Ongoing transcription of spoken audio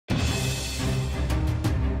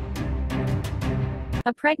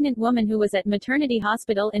A pregnant woman who was at maternity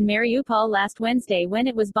hospital in Mariupol last Wednesday when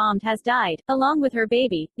it was bombed has died, along with her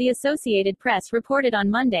baby, the Associated Press reported on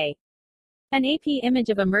Monday. An AP image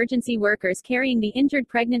of emergency workers carrying the injured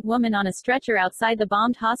pregnant woman on a stretcher outside the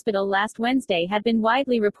bombed hospital last Wednesday had been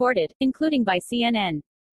widely reported, including by CNN.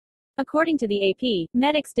 According to the AP,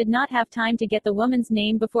 medics did not have time to get the woman's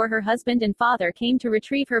name before her husband and father came to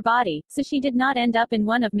retrieve her body, so she did not end up in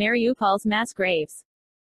one of Mariupol's mass graves.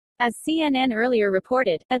 As CNN earlier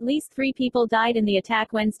reported, at least 3 people died in the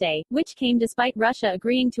attack Wednesday, which came despite Russia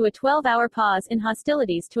agreeing to a 12-hour pause in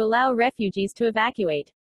hostilities to allow refugees to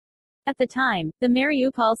evacuate. At the time, the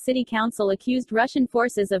Mariupol City Council accused Russian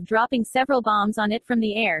forces of dropping several bombs on it from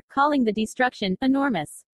the air, calling the destruction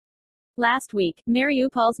enormous. Last week,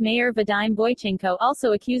 Mariupol's mayor Vadim Boychenko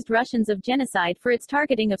also accused Russians of genocide for its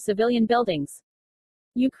targeting of civilian buildings.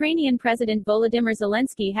 Ukrainian President Volodymyr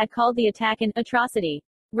Zelensky had called the attack an atrocity.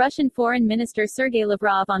 Russian Foreign Minister Sergei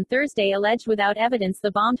Lavrov on Thursday alleged without evidence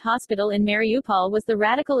the bombed hospital in Mariupol was the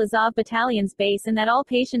radical Azov battalion's base and that all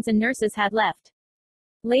patients and nurses had left.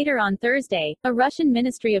 Later on Thursday, a Russian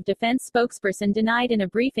Ministry of Defense spokesperson denied in a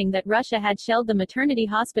briefing that Russia had shelled the maternity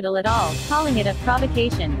hospital at all, calling it a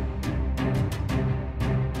provocation.